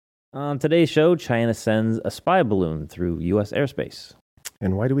On today's show, China sends a spy balloon through U.S. airspace.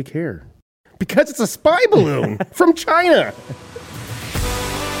 And why do we care? Because it's a spy balloon from China.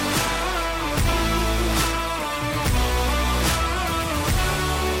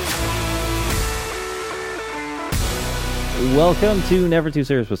 Welcome to Never Too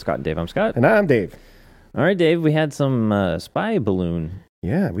Serious with Scott and Dave. I'm Scott. And I'm Dave. All right, Dave, we had some spy balloon.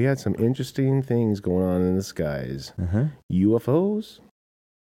 Yeah, we had some interesting things going on in the skies. UFOs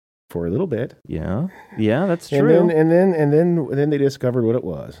for a little bit. Yeah, that's true. And then they discovered what it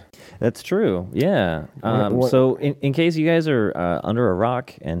was. That's true. Yeah. So in case you guys are under a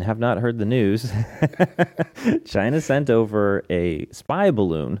rock and have not heard the news, China sent over a spy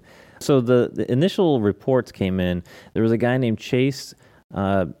balloon. So the initial reports came in. There was a guy named Chase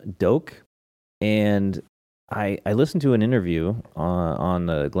Doak, and I listened to an interview on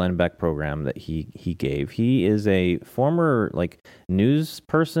the Glenn Beck program that he gave. He is a former news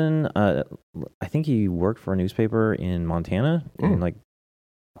person. I think he worked for a newspaper in Montana, in I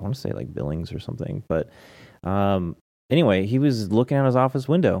want to say Billings or something. But anyway, he was looking out his office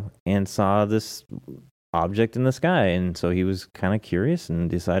window and saw this object in the sky, and so he was kind of curious and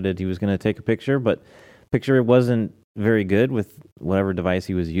decided he was going to take a picture. But picture wasn't very good with whatever device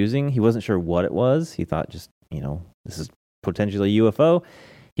he was using. He wasn't sure what it was. He thought just, this is potentially a UFO.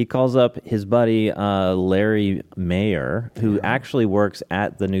 He calls up his buddy, Larry Mayer, who actually works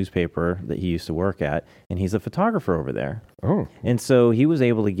at the newspaper that he used to work at, and he's a photographer over there. Oh. And so he was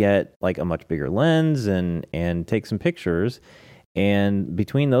able to get a much bigger lens and take some pictures. And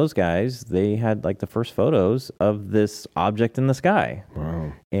between those guys, they had the first photos of this object in the sky.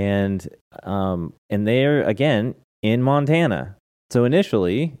 Wow. And they're, again, in Montana. So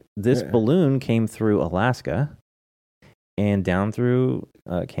initially, this balloon came through Alaska and down through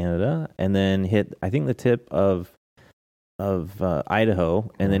Canada, and then hit, I think, the tip of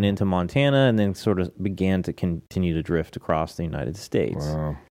Idaho, and then into Montana, and then sort of began to continue to drift across the United States.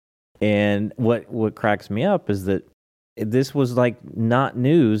 Wow. And what cracks me up is that this was not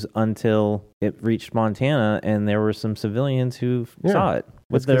news until it reached Montana, and there were some civilians who saw it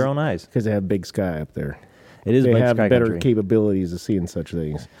with their own eyes. Because they have big sky up there. It is they big have sky better country. capabilities of seeing such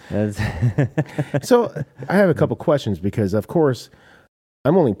things. So I have a couple questions because, of course,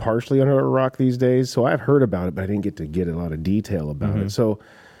 I'm only partially under a rock these days, so I've heard about it, but I didn't get to get a lot of detail about it. So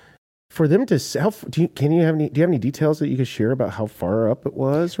for them to do you have any details that you could share about how far up it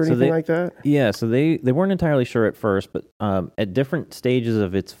was or anything like that? Yeah, so they weren't entirely sure at first, but at different stages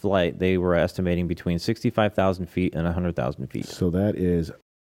of its flight, they were estimating between 65,000 feet and 100,000 feet. So that is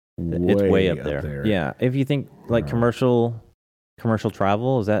it's way up there. Yeah, if you think commercial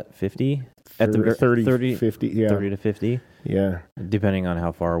travel, is that 50? At the 30, 50, yeah. 30 to 50? Yeah. Depending on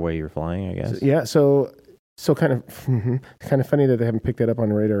how far away you're flying, I guess. So kind of funny that they haven't picked that up on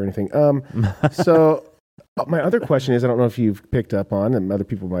the radar or anything. So my other question is, I don't know if you've picked up on, and other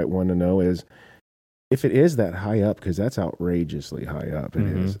people might want to know, is if it is that high up, because that's outrageously high up, it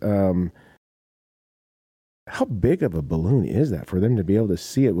is. How big of a balloon is that for them to be able to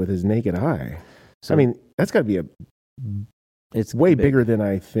see it with his naked eye? So, I mean, that's got to be it's way bigger than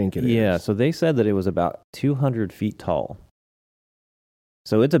I think it is. Yeah, so they said that it was about 200 feet tall.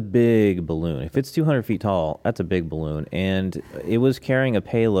 So it's a big balloon. If it's 200 feet tall, that's a big balloon. And it was carrying a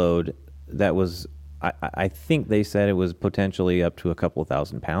payload that was, I think they said it was potentially up to a couple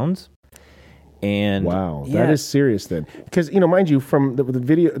thousand pounds. And wow, that is serious then. Because, mind you, from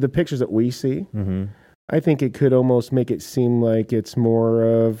the pictures that we see, I think it could almost make it seem like it's more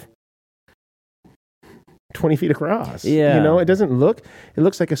of 20 feet across. Yeah. It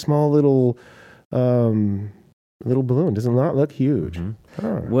looks like a small little balloon. Does not look huge.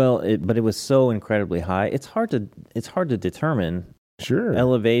 Well, but it was so incredibly high. It's hard to determine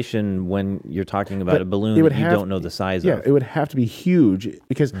elevation when you're talking about a balloon that you don't know the size of. Yeah, it would have to be huge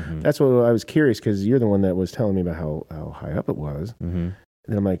because that's what I was curious, because you're the one that was telling me about how high up it was.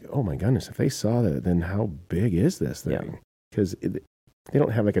 And I'm like, oh my goodness, if they saw that, then how big is this thing? Because they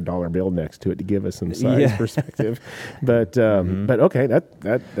don't have a dollar bill next to it to give us some size perspective. But okay,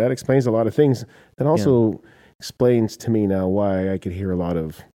 that explains a lot of things. That also explains to me now why I could hear a lot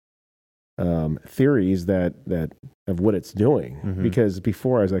of theories that of what it's doing. Because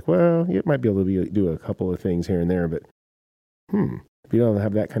before I was like, well, it might be able to do a couple of things here and there, but if you don't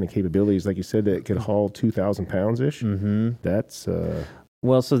have that kind of capabilities, like you said, that it could haul 2,000 pounds ish. That's so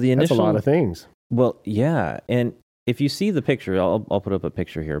the initial, that's a lot of things. Well, yeah, and if you see the picture, I'll put up a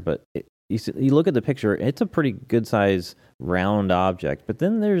picture here, but you look at the picture, it's a pretty good size round object, but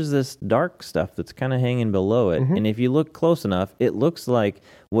then there's this dark stuff that's kind of hanging below it. And if you look close enough, it looks like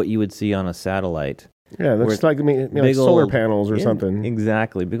what you would see on a satellite Yeah, that's like like solar panels or something.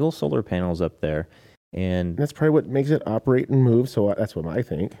 Exactly, big old solar panels up there, and that's probably what makes it operate and move. So that's what I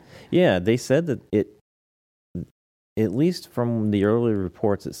think. Yeah, they said that at least from the early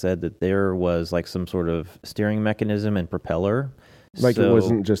reports, it said that there was like some sort of steering mechanism and propeller. Like it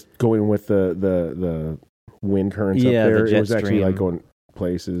wasn't just going with the wind currents up there. It was actually like going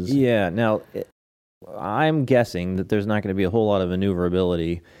places. Yeah. Now, I'm guessing that there's not going to be a whole lot of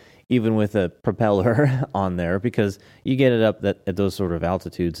maneuverability, even with a propeller on there, because you get it up at those sort of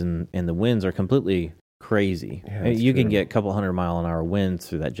altitudes, and the winds are completely crazy. Yeah, you can get a couple 100-mile-an-hour winds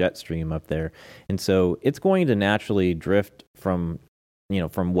through that jet stream up there, and so it's going to naturally drift from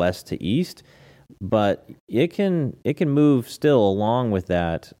west to east, but it can move still along with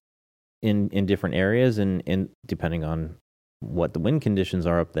that in different areas, and depending on what the wind conditions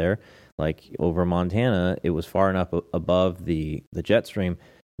are up there. Like over Montana, it was far enough above the jet stream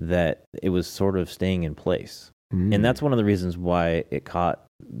that it was sort of staying in place. And that's one of the reasons why it caught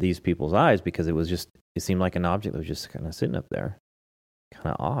these people's eyes, because it seemed like an object that was just kind of sitting up there. Kind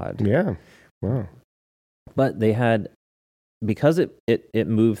of odd. Yeah. Wow. But they had, because it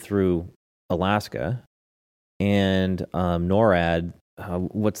moved through Alaska, and NORAD,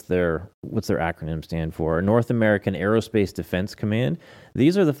 what's their acronym stand for? North American Aerospace Defense Command.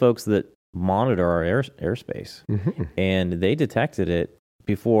 These are the folks that monitor our airspace, and they detected it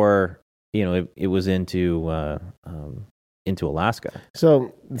before it was into Alaska.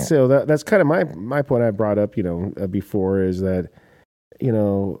 So that's kind of my point I brought up before, is that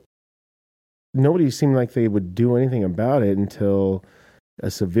nobody seemed like they would do anything about it until a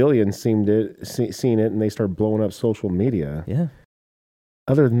civilian seen it, and they started blowing up social media. Yeah.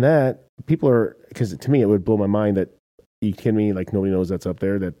 Other than that, people are, because to me it would blow my mind that, you kidding me, like nobody knows that's up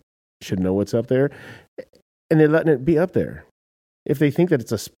there, that should know what's up there, and they're letting it be up there. If they think that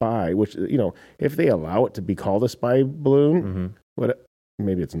it's a spy, which, if they allow it to be called a spy balloon,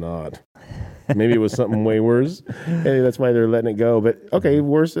 maybe it's not. Maybe it was something way worse, and that's why they're letting it go. But okay,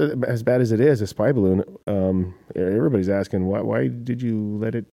 worse, as bad as it is, a spy balloon. Everybody's asking, why did you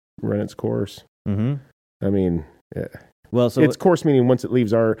let it run its course? I mean, yeah. Well, so its course meaning once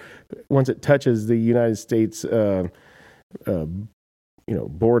it touches the United States,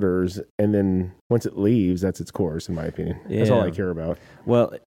 borders, and then once it leaves, that's its course, in my opinion. Yeah. That's all I care about.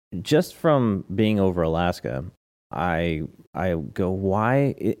 Well, just from being over Alaska, I go,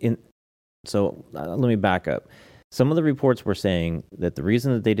 why? So let me back up. Some of the reports were saying that the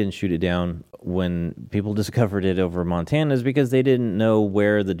reason that they didn't shoot it down when people discovered it over Montana is because they didn't know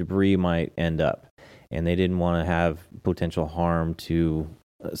where the debris might end up, and they didn't want to have potential harm to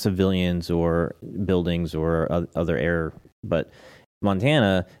civilians or buildings or other air. But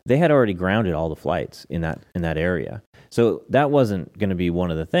Montana, they had already grounded all the flights in that area, so that wasn't going to be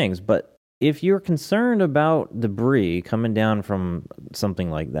one of the things. But if you're concerned about debris coming down from something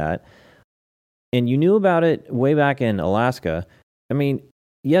like that, and you knew about it way back in Alaska, I mean,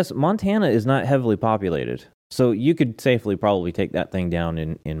 yes, Montana is not heavily populated, so you could safely probably take that thing down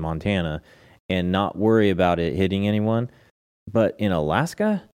in Montana and not worry about it hitting anyone. But in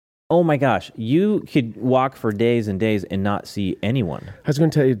Alaska, oh my gosh, you could walk for days and days and not see anyone. I was going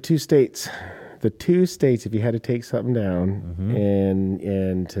to tell you the two states, if you had to take something down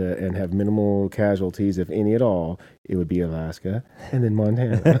and have minimal casualties, if any at all, it would be Alaska and then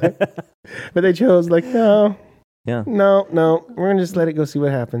Montana. But they chose no, we're going to just let it go, see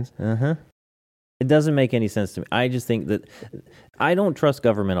what happens. It doesn't make any sense to me. I just think that I don't trust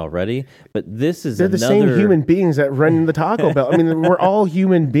government already, but this is they're the same human beings that run the Taco Bell. I mean, we're all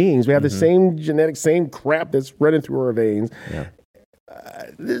human beings. We have the same genetics, same crap that's running through our veins. Yeah.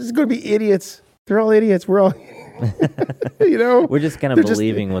 This is going to be idiots. They're all idiots. We're all, We're just kind of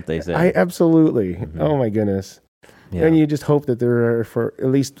believing what they say. Absolutely. Oh my goodness. Yeah. And you just hope that they're for at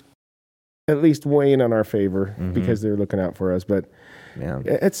least weighing on our favor because they're looking out for us. But yeah,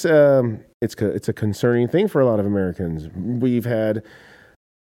 it's a concerning thing for a lot of Americans.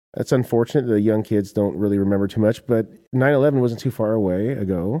 It's unfortunate that the young kids don't really remember too much, but 9/11 wasn't too far away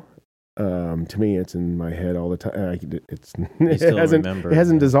ago. To me, it's in my head all the time. It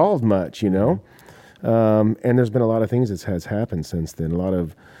hasn't dissolved much, And there's been a lot of things that has happened since then. A lot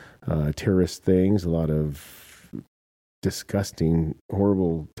of terrorist things, a lot of disgusting,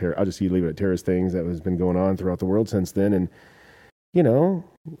 horrible I'll just leave it at terrorist things that has been going on throughout the world since then. And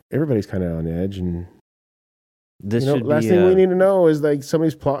everybody's kind of on edge. And last thing we need to know is like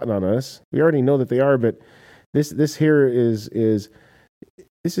somebody's plotting on us. We already know that they are, but this here is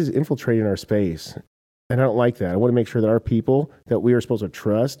infiltrating our space. And I don't like that. I want to make sure that our people that we are supposed to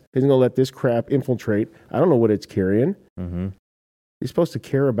trust isn't going to let this crap infiltrate. I don't know what it's carrying. You're supposed to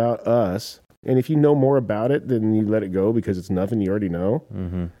care about us And if you know more about it, then you let it go because it's nothing you already know.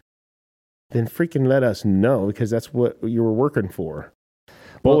 Mm-hmm. Then freaking let us know, because that's what you were working for.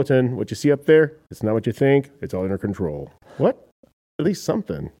 Bulletin, what you see up there, it's not what you think. It's all under control. What? At least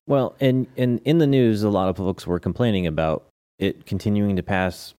something. Well, and in the news, a lot of folks were complaining about it continuing to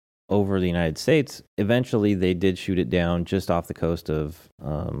pass over the United States. Eventually, they did shoot it down just off the coast of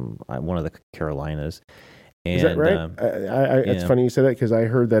one of the Carolinas. And, is that right? It's funny you said that, because I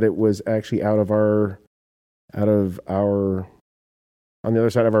heard that it was actually out of our, on the other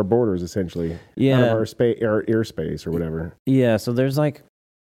side of our borders, essentially. Yeah. Out of our airspace or whatever. Yeah, so there's like,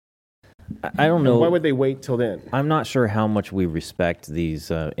 I don't know. Why would they wait till then? I'm not sure how much we respect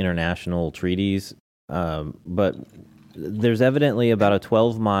these international treaties, but there's evidently about a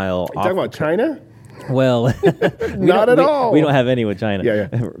 12-mile... You talking about China? Well, not at all. We don't have any with China. Yeah.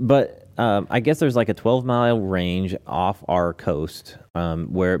 But I guess there's like a 12-mile range off our coast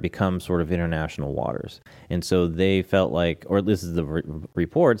where it becomes sort of international waters. And so they felt like, or this is the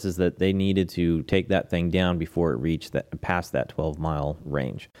reports, is that they needed to take that thing down before it reached past that 12-mile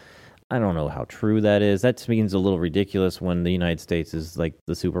range. I don't know how true that is. That seems a little ridiculous when the United States is like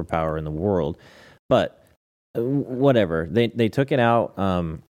the superpower in the world. But whatever. They took it out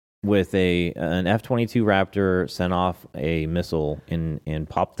with an F-22 Raptor, sent off a missile and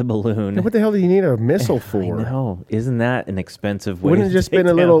popped the balloon. What the hell do you need a missile for? I know. Isn't that an expensive way? Wouldn't it just been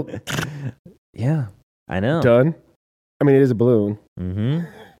a little... Yeah, I know. Done. I mean, it is a balloon. Mm-hmm.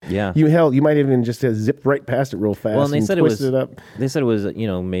 Yeah. You might even just zip right past it real fast. Well, and they said it was it up. They said it was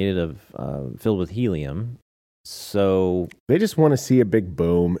made of filled with helium. So they just want to see a big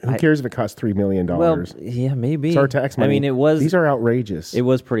boom. Who cares if it costs $3 million? Well, yeah, maybe it's our tax money. I mean, these are outrageous. It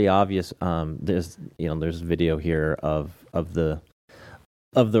was pretty obvious. There's video here of the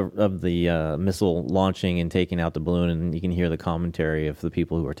missile launching and taking out the balloon, and you can hear the commentary of the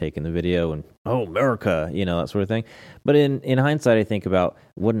people who are taking the video and, oh, America, that sort of thing. But in hindsight, I think about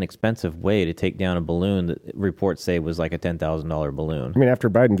what an expensive way to take down a balloon that reports say was like a $10,000 balloon. I mean, after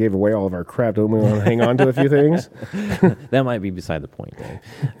Biden gave away all of our crap, don't we want to hang on to a few things? That might be beside the point, Dave.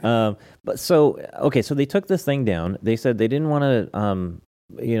 But so they took this thing down. They said they didn't want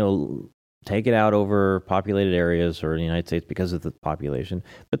to, take it out over populated areas or the United States because of the population.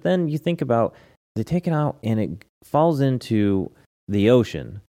 But then you think about, they take it out and it falls into the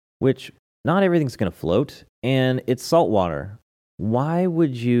ocean, which not everything's going to float, and it's salt water. Why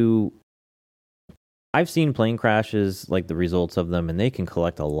would you... I've seen plane crashes, like the results of them, and they can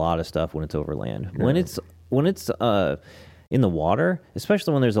collect a lot of stuff when it's over land. Yeah. When it's in the water,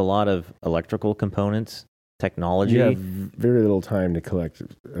 especially when there's a lot of electrical components, technology. You have very little time to collect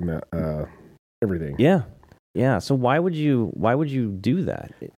everything. Yeah. So why would you do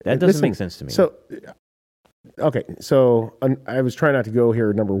that? That doesn't make sense to me. So, okay. So I was trying not to go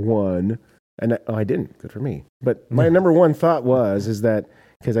here number one, and I didn't. Good for me. But my number one thought is that,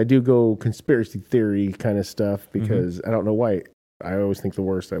 because I do go conspiracy theory kind of stuff, because I don't know why. I always think the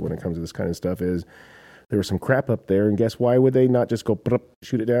worst when it comes to this kind of stuff is, there was some crap up there, and guess why would they not just go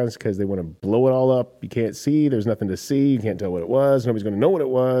shoot it down? It's because they want to blow it all up. You can't see. There's nothing to see. You can't tell what it was. Nobody's going to know what it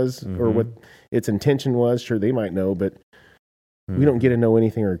was or what its intention was. Sure, they might know, but we don't get to know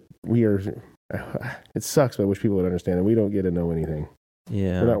anything. Or we are. It sucks, but I wish people would understand that we don't get to know anything.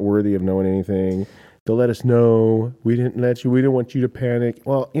 Yeah, we're not worthy of knowing anything. They'll let us know. We didn't let you. We didn't want you to panic.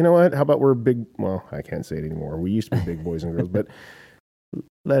 Well, you know what? How about we're big? Well, I can't say it anymore. We used to be big boys and girls, but.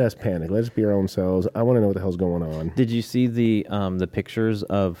 Let us panic. Let us be our own selves. I want to know what the hell's going on. Did you see the pictures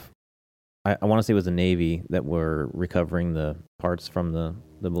of? I want to say it was the Navy that were recovering the parts from the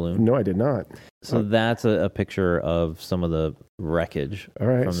balloon. No, I did not. So that's a picture of some of the wreckage. All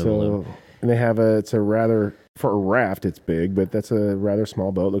right. From the balloon. And they have it's a rather, for a raft, it's big, but that's a rather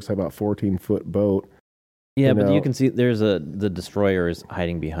small boat. Looks like about 14-foot boat. Yeah, but you can see the destroyer is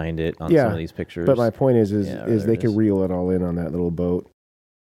hiding behind it on some of these pictures. But my point is they could reel it all in on that little boat.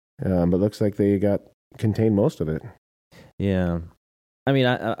 But looks like they contained most of it. Yeah. I mean,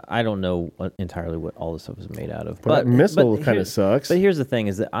 I don't know entirely what all this stuff is made out of. But missile kind of sucks. But here's the thing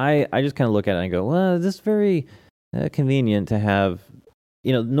is that I just kind of look at it and I go, well, this is very convenient to have,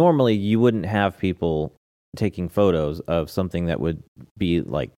 normally you wouldn't have people taking photos of something that would be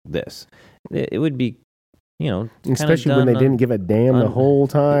like this. It would be, especially when they didn't give a damn the whole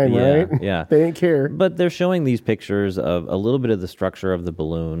time, right? Yeah. They didn't care. But they're showing these pictures of a little bit of the structure of the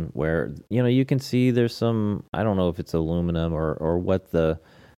balloon where, you can see there's some, I don't know if it's aluminum or what the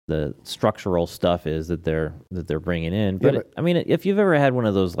structural stuff is that they're bringing in. But, I mean, if you've ever had one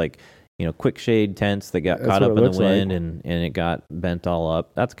of those quick shade tents that got caught up in the wind and it got bent all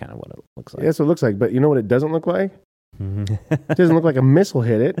up, that's kind of what it looks like. Yeah, that's what it looks like. But you know what it doesn't look like? It doesn't look like a missile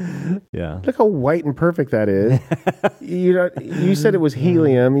hit it. Yeah. Look how white and perfect that is. You said it was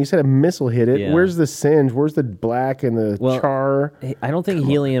helium. You said a missile hit it. Yeah. Where's the singe? Where's the black and the char? I don't think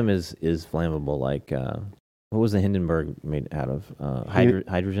helium is flammable. Like, what was the Hindenburg made out of?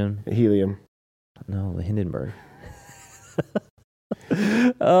 Hydrogen? Helium. No, the Hindenburg.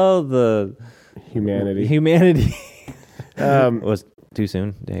 Oh, the humanity. Was too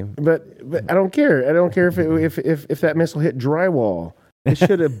soon, Dave. But I don't care. I don't care if that missile hit drywall. It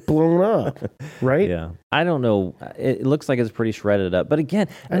should have blown up, right? Yeah. I don't know. It looks like it's pretty shredded up. But again,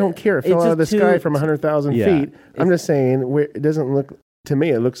 I don't care. It fell out of the sky from 100,000 feet. I'm just saying, it doesn't look, to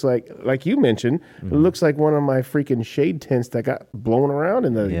me, it looks like you mentioned, it looks like one of my freaking shade tents that got blown around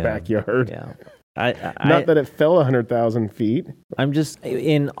in the backyard. Yeah. Not that it fell 100,000 feet. I'm just,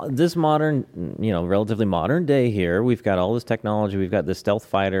 in this modern, relatively modern day here, we've got all this technology. We've got this stealth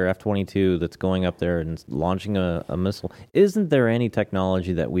fighter F-22 that's going up there and launching a missile. Isn't there any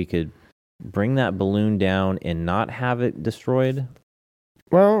technology that we could bring that balloon down and not have it destroyed?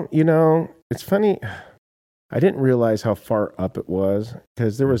 Well, it's funny. I didn't realize how far up it was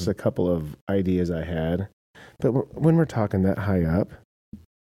because there was a couple of ideas I had. But when we're talking that high up,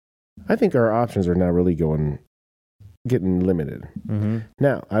 I think our options are now really getting limited. Mm-hmm.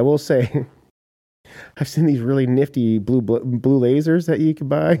 Now, I will say, I've seen these really nifty blue lasers that you could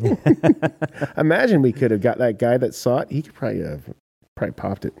buy. Imagine we could have got that guy that saw it. He could probably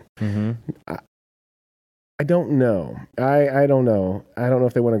popped it. Mm-hmm. I don't know. I don't know. I don't know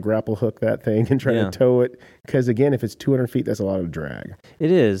if they want to grapple hook that thing and try to tow it. Because again, if it's 200 feet, that's a lot of drag.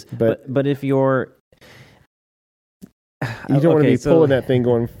 It is. But if you're... You don't want to be pulling that thing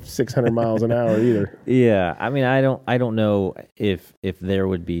going 600 miles an hour either. Yeah, I mean, I don't know if there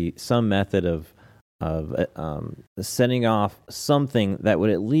would be some method of setting off something that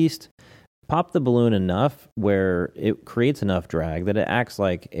would at least pop the balloon enough where it creates enough drag that it acts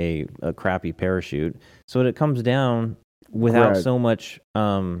like a crappy parachute, so that it comes down without so much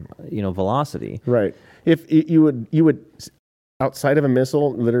velocity. Right. If you would. Outside of a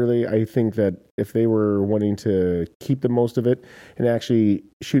missile, literally, I think that if they were wanting to keep the most of it and actually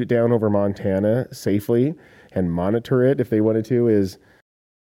shoot it down over Montana safely and monitor it, if they wanted to, is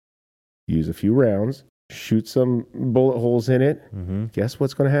use a few rounds, shoot some bullet holes in it. Mm-hmm. Guess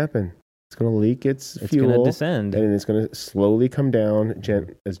what's going to happen? It's going to leak its fuel. It's going to descend. And it's going to slowly come down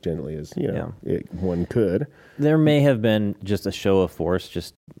as gently as one could. There may have been just a show of force,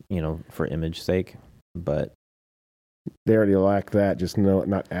 just for image sake, but... They already lack that, just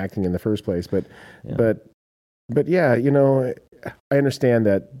not acting in the first place. But yeah, I understand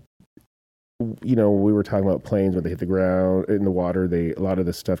that. We were talking about planes when they hit the ground in the water. A lot of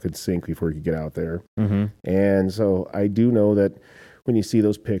this stuff could sink before you could get out there. Mm-hmm. And so I do know that when you see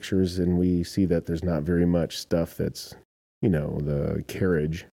those pictures and we see that there's not very much stuff that's, the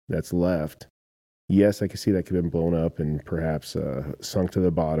carriage that's left. Yes, I can see that could have been blown up and perhaps sunk to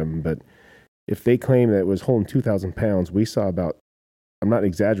the bottom, but. If they claim that it was holding 2,000 pounds, we saw about, I'm not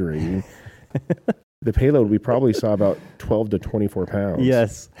exaggerating, the payload we probably saw about 12 to 24 pounds.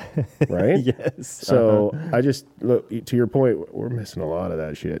 Yes. Right? Yes. So I just, look, to your point, we're missing a lot of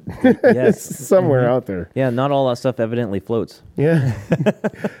that shit. Yes. Somewhere out there. Yeah, not all that stuff evidently floats. Yeah.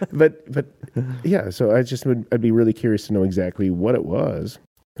 but yeah, so I'd be really curious to know exactly what it was.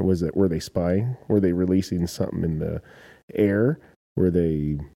 Were they spying? Were they releasing something in the air? Were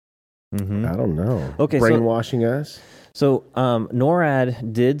they... Mm-hmm. I don't know. Okay, brainwashing us. So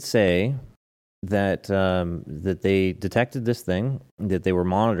NORAD did say that they detected this thing, that they were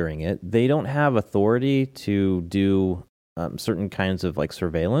monitoring it. They don't have authority to do certain kinds of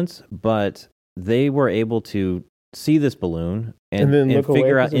surveillance, but they were able to see this balloon and then look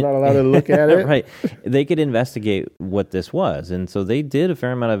figure away, out. They're not allowed to look at it. Right. They could investigate what this was, and so they did a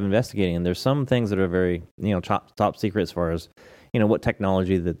fair amount of investigating. And there's some things that are very top secret as far as. What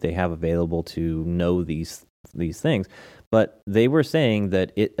technology that they have available to know these things. But they were saying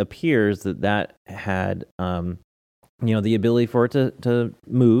that it appears that had, the ability for it to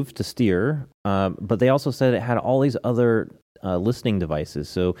move, to steer. But they also said it had all these other listening devices.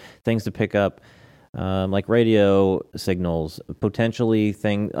 So things to pick up, like radio signals, potentially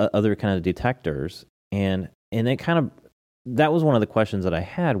other kind of detectors. And it kind of, that was one of the questions that I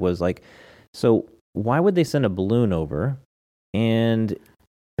had was so why would they send a balloon over? And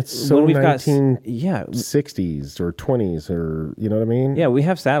it's so 1960s or 20s or, you know what I mean? Yeah, we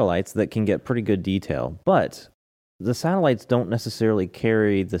have satellites that can get pretty good detail, but the satellites don't necessarily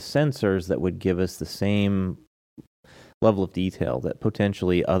carry the sensors that would give us the same level of detail that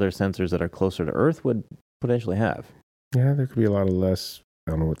potentially other sensors that are closer to Earth would potentially have. Yeah, there could be a lot of less,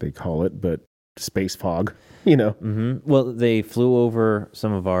 I don't know what they call it, but space fog, you know. Mm-hmm. Well, they flew over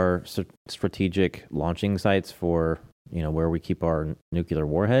some of our strategic launching sites for, where we keep our nuclear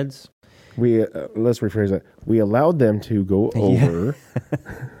warheads. We let's rephrase that. We allowed them to go over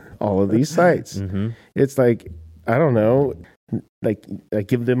all of these sites. Mm-hmm. It's like, I don't know, like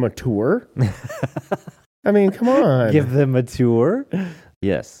give them a tour. I mean, come on. Give them a tour?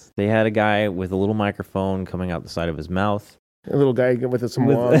 Yes. They had a guy with a little microphone coming out the side of his mouth. A little guy with some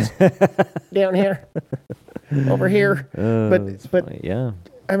wands. Down here. Over here. But funny. Yeah.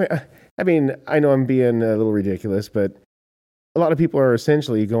 I mean, I know I'm being a little ridiculous, but a lot of people are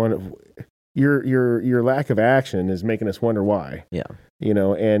essentially going, your lack of action is making us wonder why. Yeah.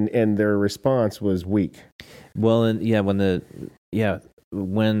 And their response was weak. Well, and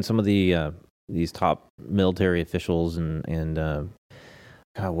when some of the these top military officials and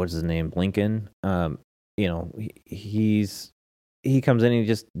God, what is his name, Blinken? He comes in and he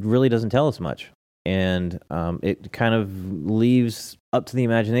just really doesn't tell us much, and it kind of leaves up to the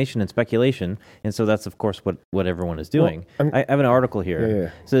imagination and speculation. And so that's of course what everyone is doing. Well, I have an article here.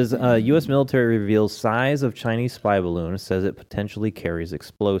 Yeah. It says U.S. military reveals size of Chinese spy balloon, says it potentially carries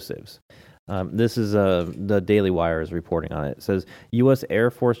explosives. This is the Daily Wire is reporting on it. It says U.S. Air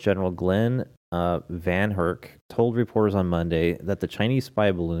Force General Glenn Van Herk told reporters on Monday that the Chinese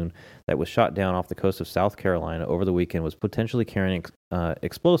spy balloon that was shot down off the coast of South Carolina over the weekend was potentially carrying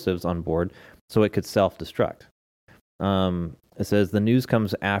explosives on board so it could self-destruct. It says the news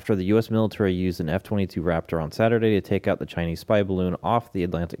comes after the U.S. military used an F-22 Raptor on Saturday to take out the Chinese spy balloon off the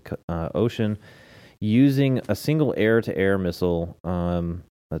Atlantic Ocean using a single air-to-air missile.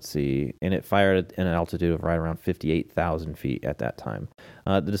 Let's see. And it fired at an altitude of right around 58,000 feet at that time.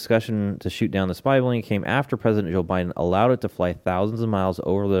 The discussion to shoot down the spy balloon came after President Joe Biden allowed it to fly thousands of miles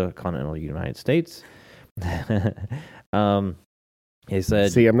over the continental United States. He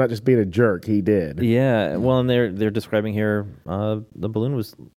said, "See, I'm not just being a jerk. He did." Yeah. Well, and they're describing here the balloon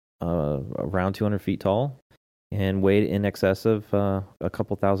was around 200 feet tall and weighed in excess of a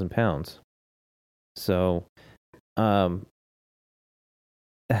couple thousand pounds. So,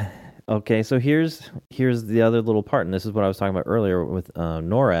 okay, so here's the other little part, and this is what I was talking about earlier with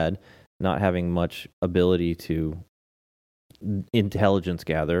NORAD not having much ability to intelligence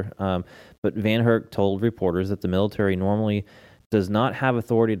gather. But Van Herk told reporters that the military normally does not have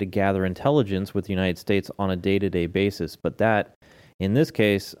authority to gather intelligence with the United States on a day-to-day basis, but that, in this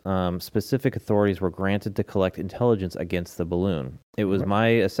case, specific authorities were granted to collect intelligence against the balloon. It was my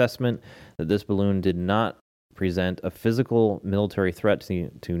assessment that this balloon did not present a physical military threat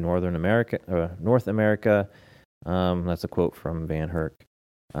to North America. That's a quote from Van Herk.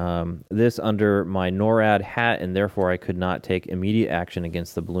 This under my NORAD hat, and therefore I could not take immediate action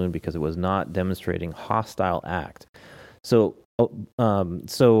against the balloon because it was not demonstrating hostile act. So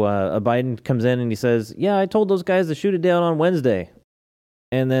Biden comes in and he says, "Yeah, I told those guys to shoot it down on Wednesday,"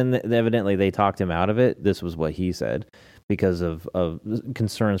 and then evidently they talked him out of it. This was what he said because of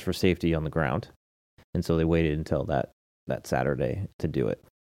concerns for safety on the ground. And so they waited until that Saturday to do it.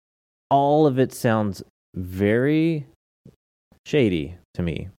 All of it sounds very shady to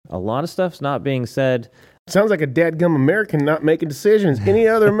me. A lot of stuff's not being said. Sounds like a dadgum American not making decisions. Any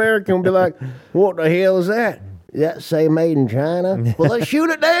other American would be like, "What the hell is that? Does that say made in China? Well, let's shoot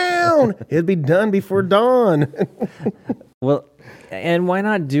it down. It'd be done before dawn." Well, and why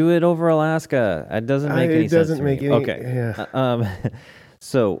not do it over Alaska? It doesn't make any sense. It doesn't make any. Okay. Yeah.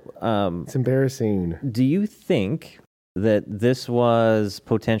 So, it's embarrassing. Do you think that this was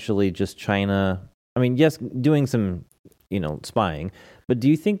potentially just China? I mean, yes, doing some, spying, but do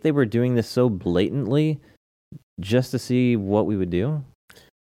you think they were doing this so blatantly just to see what we would do?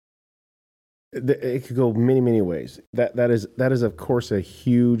 It could go many, many ways. That is of course a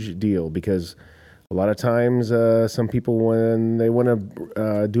huge deal because a lot of times, some people, when they want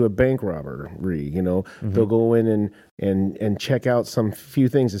to do a bank robbery, they'll go in and check out some few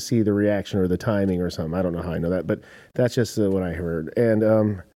things to see the reaction or the timing or something. I don't know how I know that, but that's just what I heard.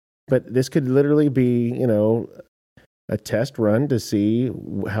 And but this could literally be, a test run to see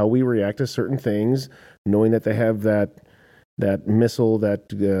how we react to certain things, knowing that they have that missile that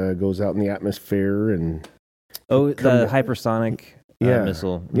goes out in the atmosphere and the hypersonic.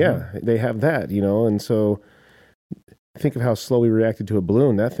 Missile. Yeah, they have that, and so think of how slow we reacted to a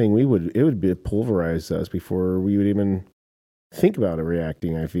balloon. That thing, it would be pulverize us before we would even think about it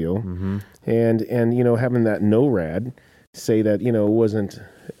reacting, I feel. Mm-hmm. And having that NORAD say that, it wasn't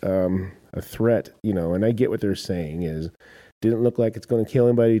a threat, and I get what they're saying is, didn't look like it's going to kill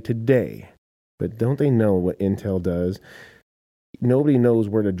anybody today. But don't they know what Intel does? Nobody knows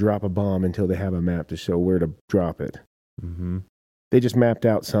where to drop a bomb until they have a map to show where to drop it. Mm-hmm. they just mapped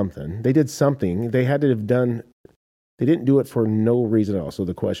out something. They did something. They had to have done. They didn't do it for no reason at all. So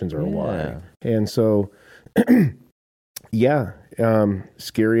the questions are why. And so, yeah,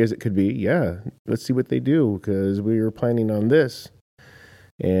 scary as it could be. Yeah, let's see what they do because we were planning on this,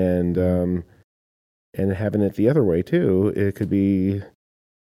 and having it the other way too. It could be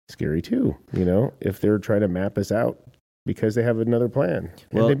scary too. If they're trying to map us out because they have another plan.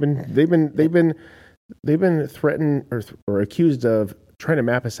 Well, and they've been threatened or accused of trying to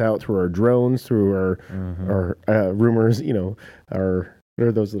map us out through our drones, through our rumors. What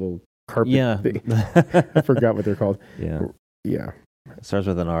are those little carpet? Yeah, I forgot what they're called. Yeah. It starts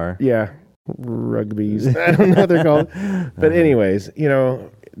with an R. Yeah, rugbies. I don't know what they're called. But anyways,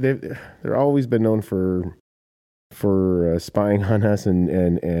 they're always been known for spying on us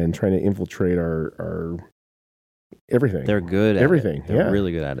and trying to infiltrate our everything. They're good at everything. They're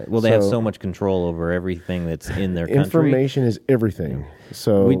really good at it. Well, they have so much control over everything that's in their country. Information is everything.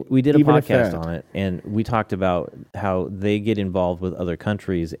 So we did a podcast on it, and we talked about how they get involved with other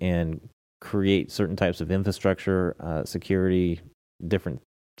countries and create certain types of infrastructure, security, different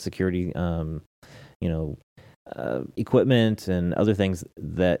security, equipment and other things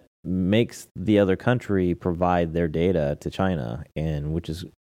that makes the other country provide their data to China, and which is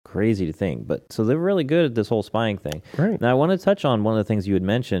crazy to think. But so they're really good at this whole spying thing. Right. Now I want to touch on one of the things you had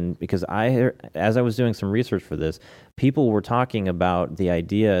mentioned, because as I was doing some research for this, people were talking about the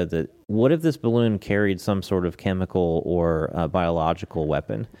idea that what if this balloon carried some sort of chemical or biological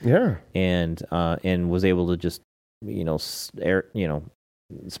weapon? Yeah. And was able to just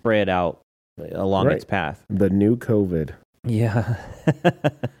spray it out along its path. The new COVID. Yeah.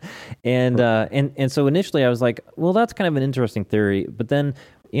 and so initially I was like, well, that's kind of an interesting theory, but then,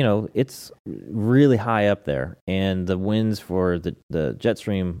 it's really high up there, and the winds for the jet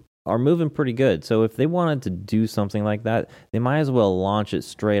stream are moving pretty good. So if they wanted to do something like that, they might as well launch it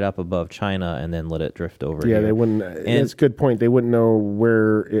straight up above China and then let it drift over here. They wouldn't. It's a good point. They wouldn't know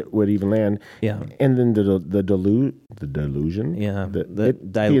where it would even land. Yeah. And then the delusion. Yeah.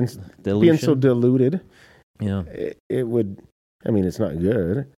 Being so diluted. Yeah. It would. I mean, it's not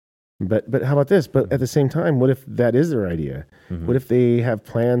good. But how about this? But at the same time, what if that is their idea? Mm-hmm. What if they have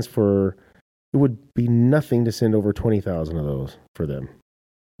plans for? It would be nothing to send over 20,000 of those for them.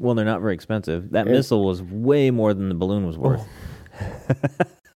 Well, they're not very expensive. That missile was way more than the balloon was worth. Oh.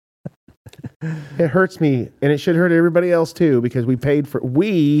 It hurts me, and it should hurt everybody else too, because we paid for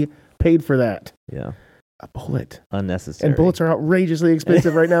that. Yeah. A bullet. Unnecessary. And bullets are outrageously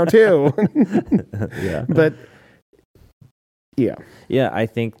expensive right now too. Yeah. But yeah. Yeah, I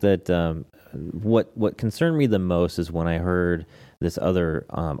think that what concerned me the most is when I heard this other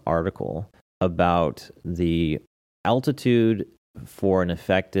article about the altitude for an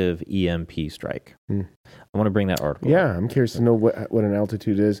effective EMP strike. I want to bring that article. Yeah, I'm curious to know what an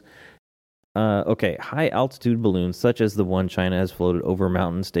altitude is. Okay, high-altitude balloons, such as the one China has floated over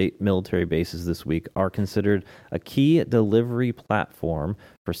mountain state military bases this week, are considered a key delivery platform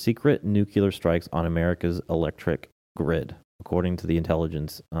for secret nuclear strikes on America's electric grid, according to the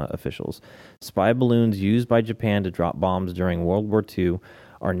intelligence officials. Spy balloons used by Japan to drop bombs during World War II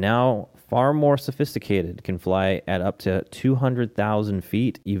are now far more sophisticated, can fly at up to 200,000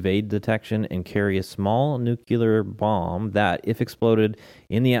 feet, evade detection, and carry a small nuclear bomb that, if exploded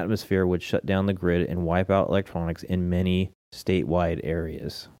in the atmosphere, would shut down the grid and wipe out electronics in many statewide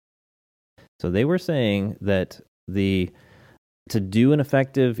areas. So they were saying that to do an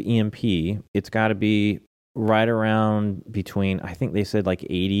effective EMP, it's got to be right around between, I think they said like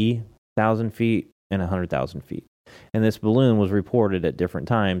 80,000 feet and 100,000 feet. And this balloon was reported at different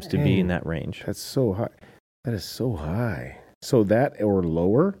times to be in that range. That's so high. That is so high. So that or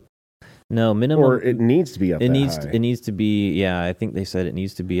lower? No, minimum. Or it needs to be up it that needs high. It needs to be, yeah, I think they said it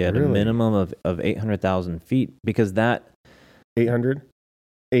needs to be at a minimum of 800,000 feet, because that... 800?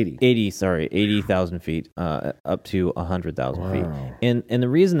 80. 80,000 feet up to 100,000 feet. And the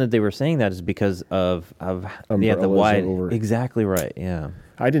reason that they were saying that is because of the wide... Exactly right, yeah.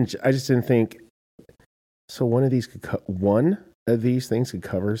 I just didn't think... So one of these things could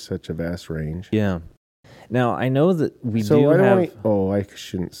cover such a vast range. Yeah. Now I know that we I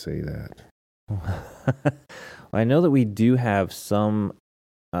shouldn't say that. I know that we do have some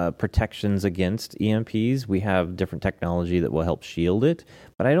protections against EMPs. We have different technology that will help shield it,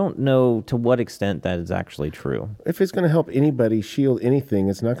 but I don't know to what extent that is actually true. If it's going to help anybody shield anything,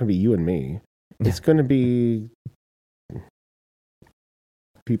 it's not going to be you and me. It's going to be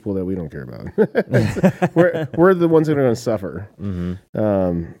people that we don't care about. we're the ones that are going to suffer.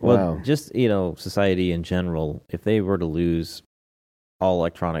 Mm-hmm. Just society in general, if they were to lose all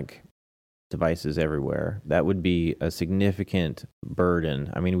electronic devices everywhere, that would be a significant burden.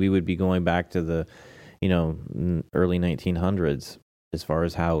 I mean, we would be going back to the, early 1900s as far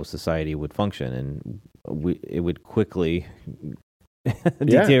as how society would function, and it would quickly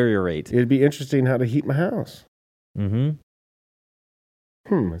deteriorate. It'd be interesting how to heat my house. Mm-hmm.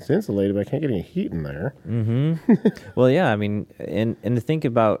 It's insulated, but I can't get any heat in there. Mm-hmm. Well, yeah, I mean, and to think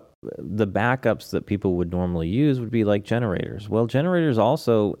about the backups that people would normally use would be like generators. Well, generators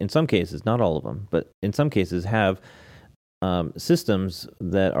also, in some cases, not all of them, but in some cases have systems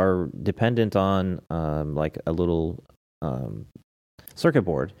that are dependent on like a little circuit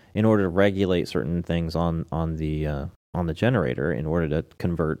board in order to regulate certain things on the generator in order to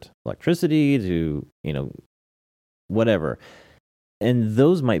convert electricity to whatever. And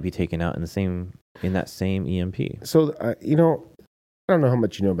those might be taken out in that same EMP. So, I don't know how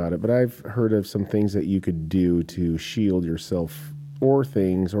much you know about it, but I've heard of some things that you could do to shield yourself or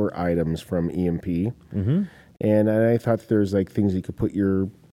things or items from EMP. Mm-hmm. And I thought that there's like things you could put your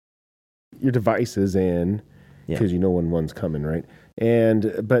devices in because when one's coming, right?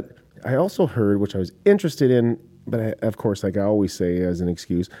 But I also heard, which I was interested in, but of course, like I always say as an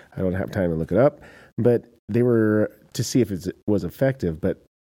excuse, I don't have time to look it up. But they were to see if it was effective, but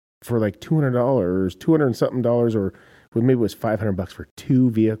for like $200 and something dollars, or maybe it was $500 for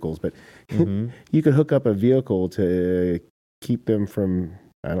 2 vehicles. But you could hook up a vehicle to keep them from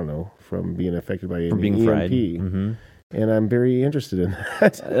being affected by an EMP. Fried. Mm-hmm. And I'm very interested in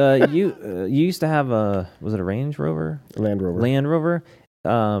that. You used to have was it a Range Rover? Land Rover. Land Rover.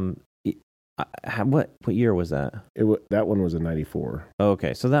 What year was that? That one was a 94.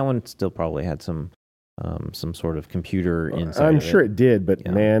 Okay, so that one still probably had some sort of computer inside. I'm sure it did, but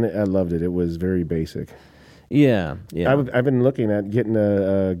man, I loved it. It was very basic. Yeah. I've been looking at getting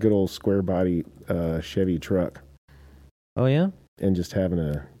a good old square body Chevy truck. Oh yeah, and just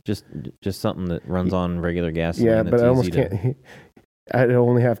having just something that runs on regular gasoline. Yeah, but I almost can't. I'd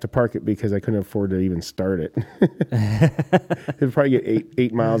only have to park it because I couldn't afford to even start it. It'd probably get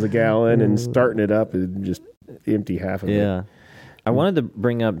 8 miles a gallon, and starting it up and just empty half of it. Yeah. I wanted to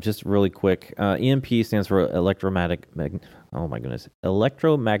bring up just really quick. EMP stands for electromagnetic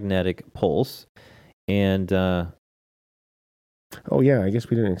pulse, and I guess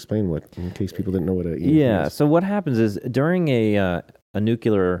we didn't explain what, in case people didn't know what an EMP is. So what happens is during a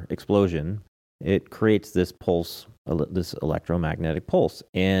nuclear explosion, it creates this pulse, this electromagnetic pulse,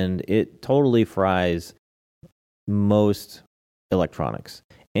 and it totally fries most electronics.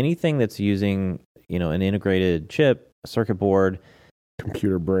 Anything that's using an integrated chip, a circuit board,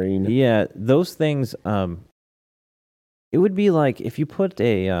 computer brain. Yeah, those things. It would be like if you put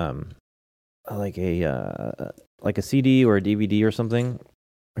a CD or a DVD or something.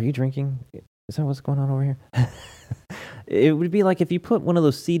 Are you drinking? Is that what's going on over here? It would be like if you put one of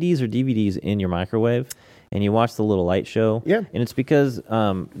those CDs or DVDs in your microwave and you watch the little light show. Yeah, and it's because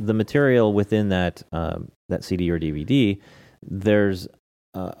the material within that CD or DVD, there's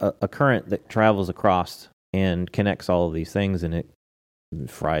a current that travels across and connects all of these things, and it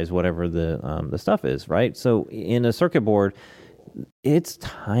fries whatever the stuff is, right? So in a circuit board, it's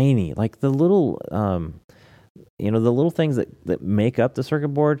tiny, like the little the little things that make up the circuit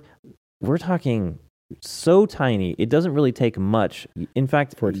board. We're talking so tiny, it doesn't really take much. In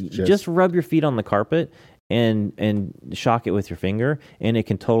fact, just rub your feet on the carpet and shock it with your finger, and it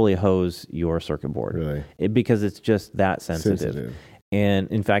can totally hose your circuit board. Really? Because it's just that sensitive. And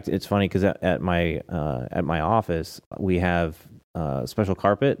in fact, it's funny because at my office we have special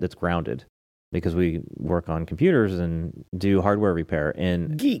carpet that's grounded because we work on computers and do hardware repair.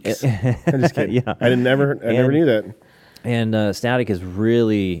 And geeks. I'm just kidding. Yeah, I never knew that. And static is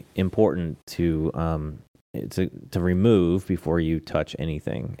really important to remove before you touch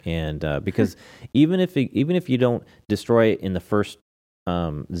anything. And because even if you don't destroy it in the first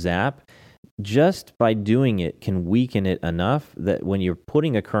zap, just by doing it can weaken it enough that when you're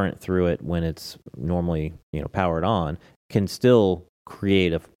putting a current through it when it's normally powered on, can still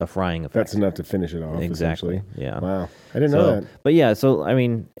create a frying effect. That's enough to finish it off. Exactly. Yeah. Wow. I didn't know that. But yeah, so I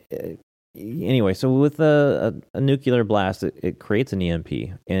mean, anyway, so with a nuclear blast, it creates an EMP,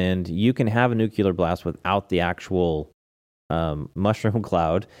 and you can have a nuclear blast without the actual mushroom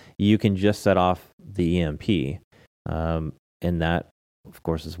cloud. You can just set off the EMP, and that, of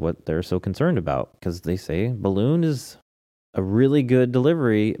course, is what they're so concerned about, because they say balloon is a really good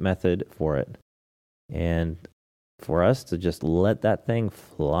delivery method for it. And for us to just let that thing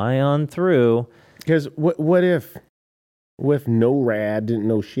fly on through. Because what if NORAD didn't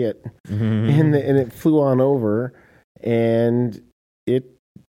know shit, and it flew on over, and it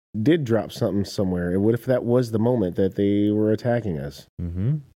did drop something somewhere? And what if that was the moment that they were attacking us?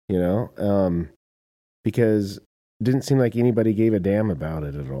 Mm-hmm. because it didn't seem like anybody gave a damn about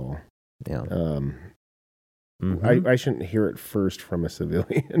it at all. Yeah. I shouldn't hear it first from a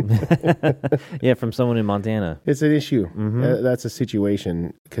civilian. Yeah, from someone in Montana. It's an issue. That's a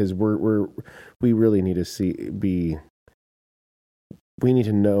situation because we really need to we need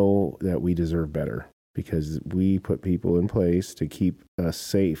to know that we deserve better because we put people in place to keep us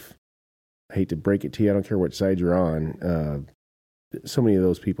safe. I hate to break it to you. I don't care what side you're on. So many of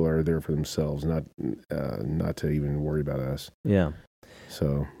those people are there for themselves, not to even worry about us. Yeah.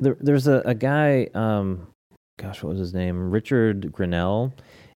 So there's a guy. Gosh, what was his name? Richard Grinnell,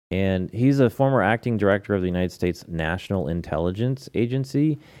 and he's a former acting director of the United States National Intelligence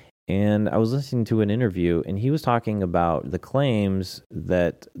Agency. And I was listening to an interview, and he was talking about the claims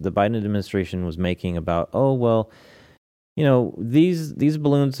that the Biden administration was making about, these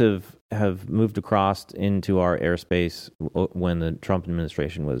balloons have moved across into our airspace when the Trump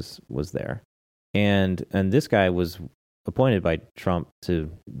administration was there, and this guy was appointed by Trump to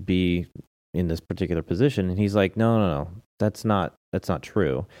be in this particular position, and he's like, no, that's not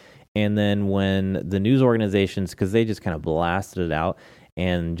true. And then when the news organizations, because they just kind of blasted it out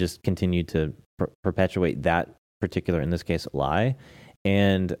and just continued to perpetuate that particular, in this case, lie.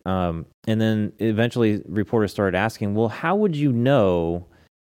 And then eventually reporters started asking, well, how would you know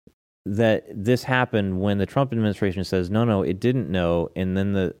that this happened when the Trump administration says, no, it didn't know? And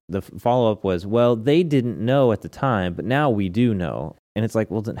then the follow-up was, well, they didn't know at the time, but now we do know. And it's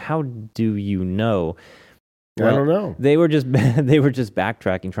like, well, then how do you know? Well, I don't know. They were just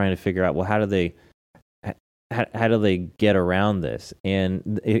backtracking, trying to figure out, well, how do they get around this?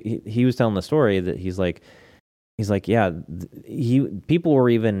 And he was telling the story that he's like, yeah, people were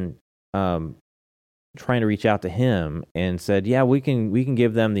even trying to reach out to him and said, yeah, we can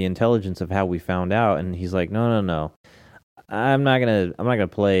give them the intelligence of how we found out. And he's like, no, I'm not gonna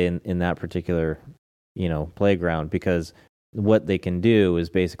play in that particular playground, because what they can do is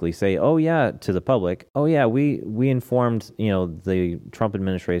basically say, oh yeah, to the public, oh yeah, we informed the Trump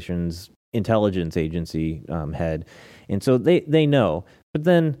administration's intelligence agency head, and so they know. But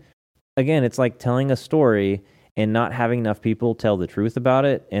then again, it's like telling a story and not having enough people tell the truth about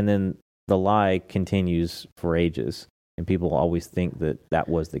it, and then the lie continues for ages, and people always think that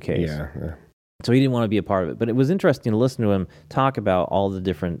was the case. Yeah. So he didn't want to be a part of it. But it was interesting to listen to him talk about all the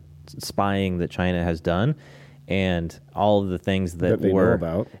different spying that China has done, and all of the things that they know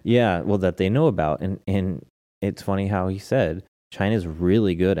about. Yeah, well, that they know about. And it's funny how he said China's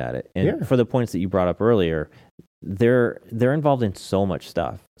really good at it. And for the points that you brought up earlier, they're involved in so much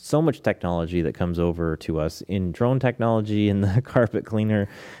stuff, so much technology that comes over to us in drone technology, in the carpet cleaner,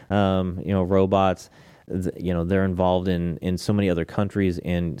 robots. They're involved in so many other countries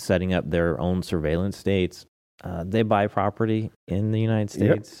in setting up their own surveillance states. They buy property in the United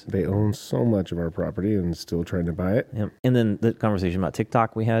States. Yep. They own so much of our property and still trying to buy it. Yep. And then the conversation about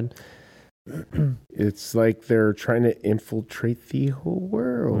TikTok we had. It's like they're trying to infiltrate the whole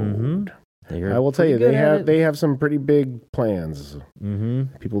world. Mm-hmm. I will tell you, they have some pretty big plans.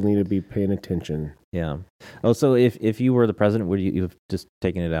 Mm-hmm. People need to be paying attention. Yeah. Oh, so if you were the president, would you have just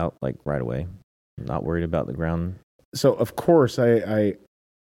taken it out like right away? Not worried about the ground? So of course I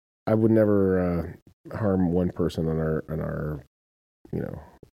would never harm one person in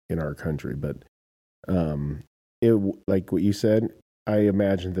our country, but it, like what you said, I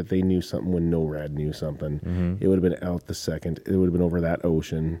imagine that they knew something when NORAD knew something. Mm-hmm. It would have been out the second. It would have been over that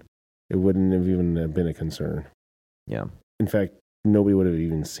ocean. It wouldn't have even been a concern. Yeah. In fact, nobody would have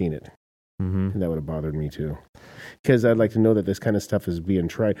even seen it. Mm-hmm. And that would have bothered me too. Because I'd like to know that this kind of stuff is being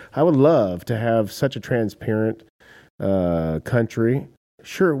tried. I would love to have such a transparent country.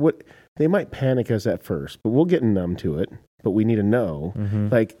 Sure, they might panic us at first, but we'll get numb to it. But we need to know,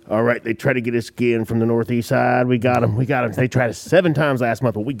 like, all right, they try to get us in from the northeast side. We got them. They tried us 7 times last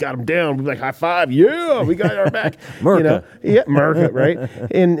month, but we got them down. We like, high five. Yeah, we got our back. America. America, right?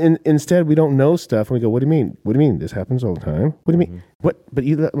 And instead, we don't know stuff. And we go, what do you mean? What do you mean? This happens all the time? What do you mean? What? But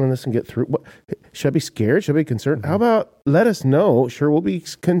you let us get through. What? Should I be scared? Should I be concerned? How about let us know? Sure, we'll be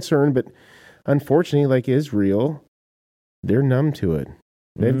concerned. But unfortunately, like Israel, they're numb to it.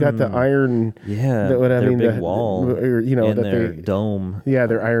 They've got the iron, big wall, their dome. Yeah,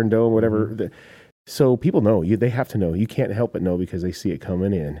 their iron dome, whatever. Mm-hmm. So people know. They have to know. You can't help but know because they see it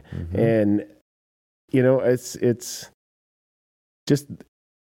coming in. Mm-hmm. And it's just.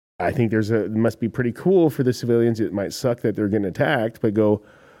 I think it must be pretty cool for the civilians. It might suck that they're getting attacked, but go,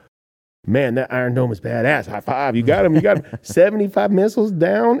 man, that Iron Dome is badass. High five. You got them. You got 75 missiles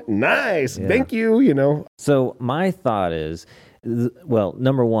down. Nice. Yeah. Thank you. So my thought is, well,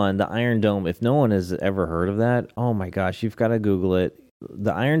 number one, the Iron Dome, if no one has ever heard of that, oh my gosh, you've got to Google it.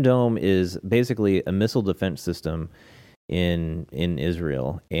 the Iron Dome is basically a missile defense system in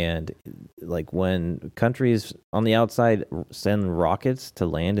Israel, and like when countries on the outside send rockets to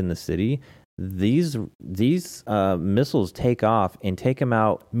land in the city, these missiles take off and take them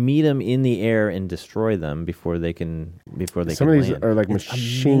out, meet them in the air, and destroy them before they can Some of these land. are like It's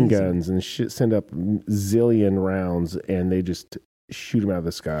machine amazing. guns and send up zillion rounds, and they just shoot them out of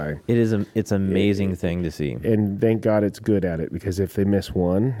the sky. It's an amazing thing to see. And thank God it's good at it, because if they miss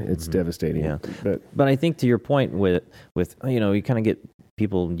one, it's devastating. Yeah. But I think to your point with you kind of get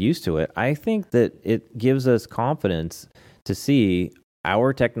people used to it. I think that it gives us confidence to see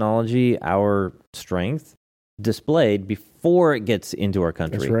our technology, our strength displayed before it gets into our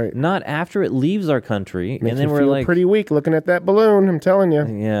country. That's right. Not after it leaves our country. makes and then me we're feel like, pretty weak looking at that balloon, I'm telling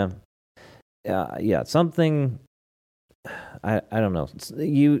you. yeah, something. I don't know.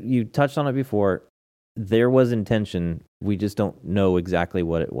 You touched on it before. There was intention. We just don't know exactly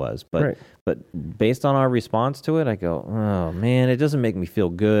what it was. But based on our response to it, I go, oh man, it doesn't make me feel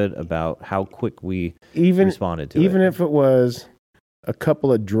good about how quick we responded to it. Even if it was a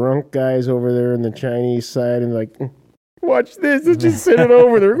couple of drunk guys over there in the Chinese side and like, watch this, let's just send it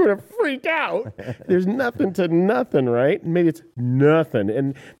over. They're going to freak out. There's nothing to nothing, right? Maybe it's nothing.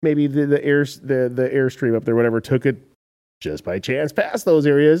 And maybe the airstream up there, whatever, took it just by chance past those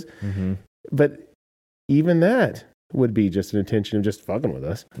areas. Mm-hmm. But even that would be just an intention of just fucking with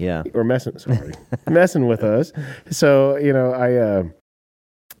us. Yeah. Or messing with us. So, it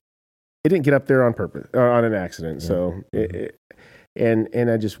didn't get up there on purpose, on an accident. So,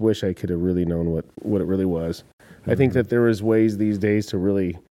 and I just wish I could have really known what it really was. I think that there is ways these days to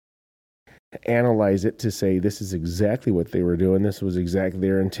really analyze it, to say this is exactly what they were doing. This was exactly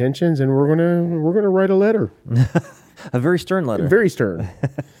their intentions, and we're gonna write a letter. A very stern letter. Very stern.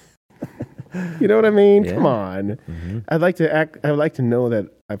 You know what I mean? Yeah. Come on. Mm-hmm. I'd like to know that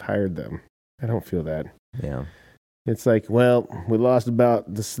I've hired them. I don't feel that. Yeah. It's like, well, we lost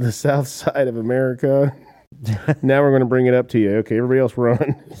about the south side of America. Now we're going to bring it up to you. Okay, everybody else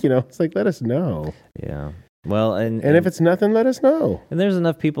run. It's like, let us know. Yeah. Well, and if it's nothing, let us know. And there's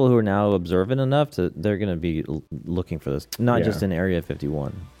enough people who are now observant enough they're going to be looking for this, not just in Area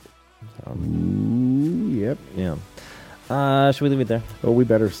 51. So, yep. Yeah. Should we leave it there? Oh, we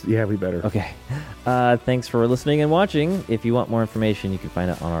better. Yeah, we better. Okay. Thanks for listening and watching. If you want more information, you can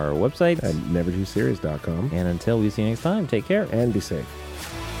find it on our website at nevertooserious.com. And until we see you next time, take care. And be safe.